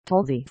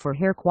Tulsi for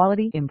hair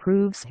quality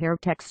improves hair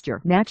texture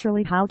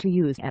naturally. How to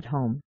use at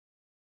home.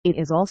 It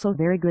is also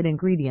very good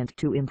ingredient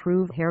to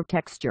improve hair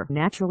texture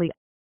naturally.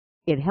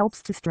 It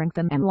helps to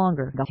strengthen and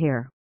longer the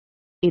hair.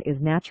 It is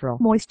natural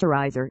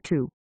moisturizer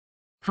too.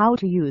 How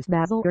to use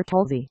basil or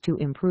Tulsi to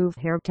improve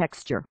hair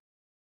texture.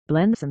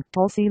 Blend some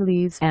Tulsi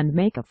leaves and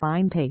make a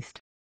fine paste.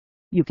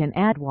 You can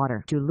add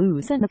water to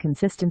loosen the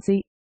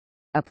consistency.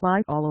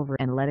 Apply all over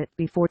and let it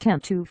be for 10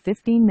 to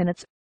 15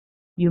 minutes.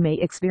 You may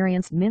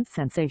experience mint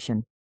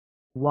sensation.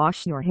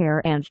 Wash your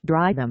hair and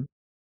dry them.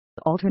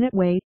 Alternate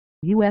way,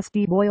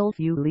 USD boil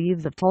few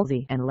leaves of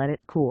Tulsi and let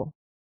it cool.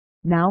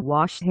 Now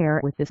wash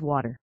hair with this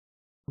water.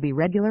 Be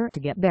regular to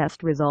get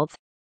best results.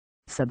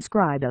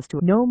 Subscribe us to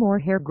know more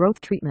hair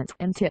growth treatments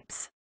and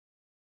tips.